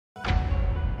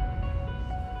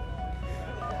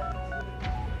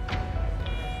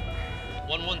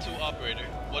112 operator,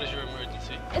 what is your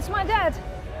emergency? It's my dad.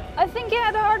 I think he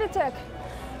had a heart attack.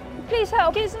 Please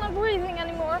help, he's not breathing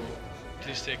anymore.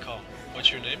 Please stay calm.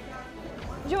 What's your name?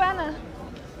 Joanna.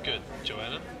 Good,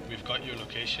 Joanna. We've got your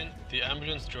location. The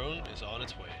ambulance drone is on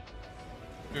its way.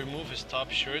 Remove his top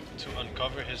shirt to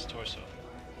uncover his torso.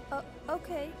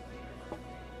 Okay.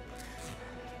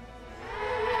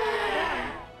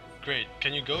 Great.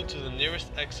 Can you go to the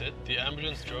nearest exit? The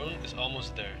ambulance drone is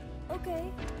almost there. Okay.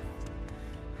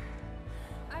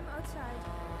 I'm outside.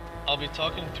 I'll be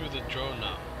talking through the drone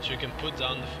now, so you can put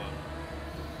down the phone.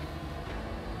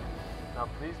 Now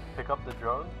please pick up the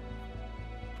drone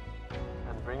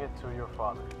and bring it to your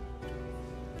father.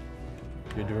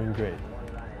 You're doing great.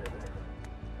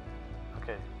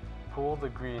 Okay, pull the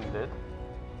green lid.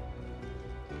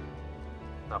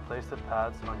 Now place the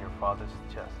pads on your father's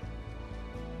chest.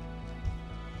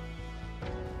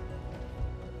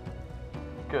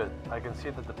 Good, I can see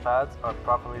that the pads are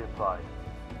properly applied.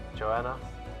 Joanna,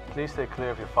 please stay clear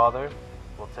of your father.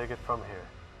 We'll take it from here.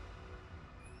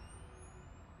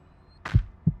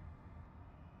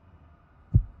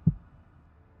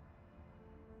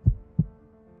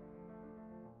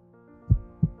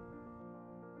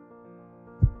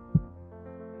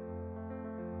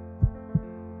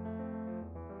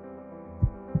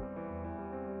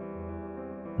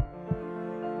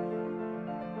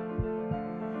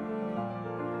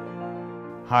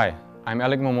 Hi, I'm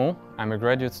Alec Momontun. I'm a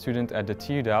graduate student at the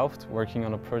TU Delft working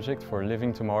on a project for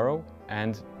Living Tomorrow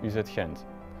and UZ Gent.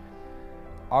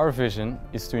 Our vision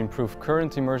is to improve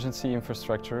current emergency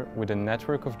infrastructure with a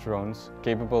network of drones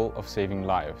capable of saving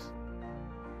lives.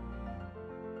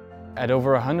 At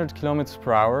over 100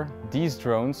 km/h, these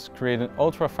drones create an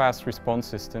ultra-fast response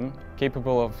system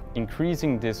capable of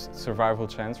increasing this survival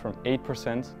chance from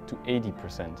 8% to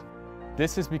 80%.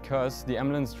 This is because the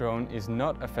ambulance drone is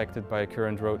not affected by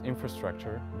current road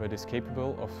infrastructure, but is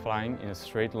capable of flying in a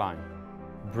straight line,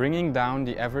 bringing down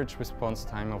the average response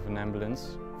time of an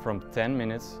ambulance from 10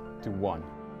 minutes to 1.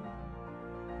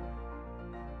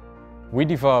 We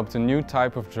developed a new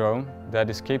type of drone that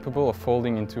is capable of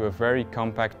folding into a very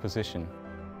compact position.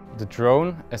 The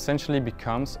drone essentially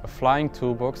becomes a flying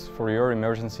toolbox for your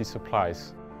emergency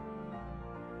supplies.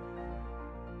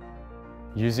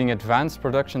 Using advanced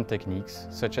production techniques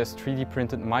such as 3D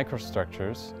printed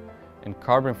microstructures and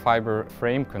carbon fiber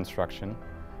frame construction,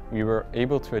 we were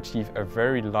able to achieve a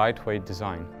very lightweight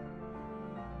design.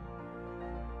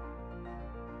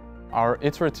 Our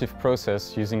iterative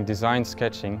process using design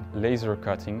sketching, laser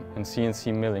cutting and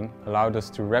CNC milling allowed us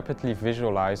to rapidly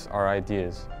visualize our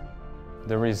ideas.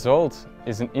 The result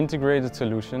is an integrated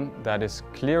solution that is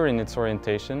clear in its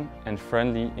orientation and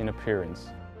friendly in appearance.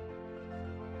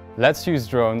 Let's use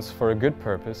drones for a good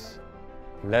purpose.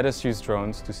 Let us use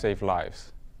drones to save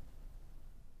lives.